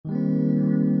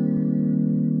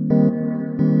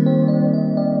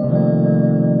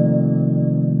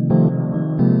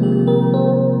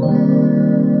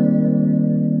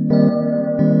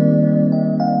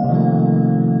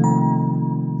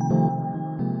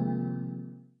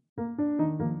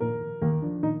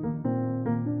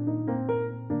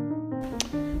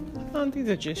These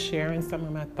are just sharing some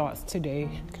of my thoughts today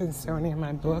concerning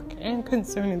my book and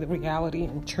concerning the reality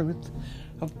and truth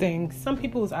of things. Some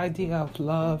people's idea of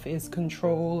love is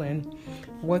control and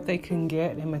what they can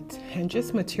get and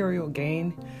just material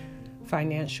gain,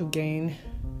 financial gain,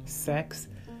 sex,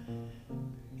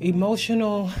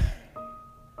 emotional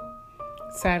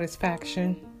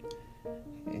satisfaction.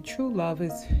 And true love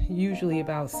is usually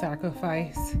about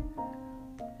sacrifice,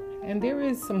 and there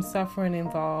is some suffering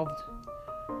involved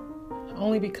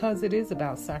only because it is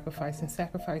about sacrifice, and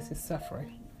sacrifice is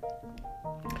suffering.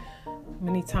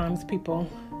 Many times people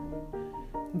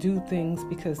do things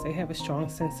because they have a strong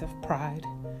sense of pride,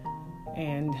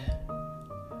 and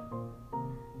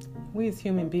we as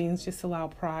human beings just allow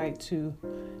pride to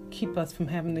keep us from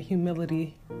having the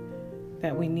humility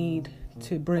that we need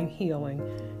to bring healing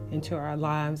into our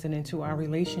lives and into our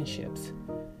relationships.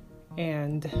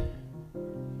 And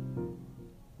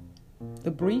the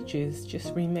breaches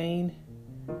just remain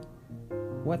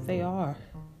what they are,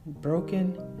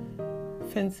 broken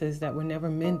fences that were never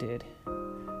mended,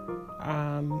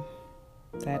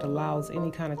 that allows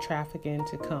any kind of trafficking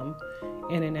to come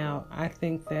in and out. I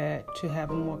think that to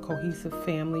have a more cohesive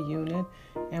family unit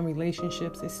and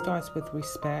relationships, it starts with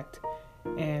respect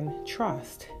and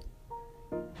trust,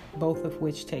 both of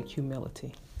which take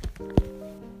humility.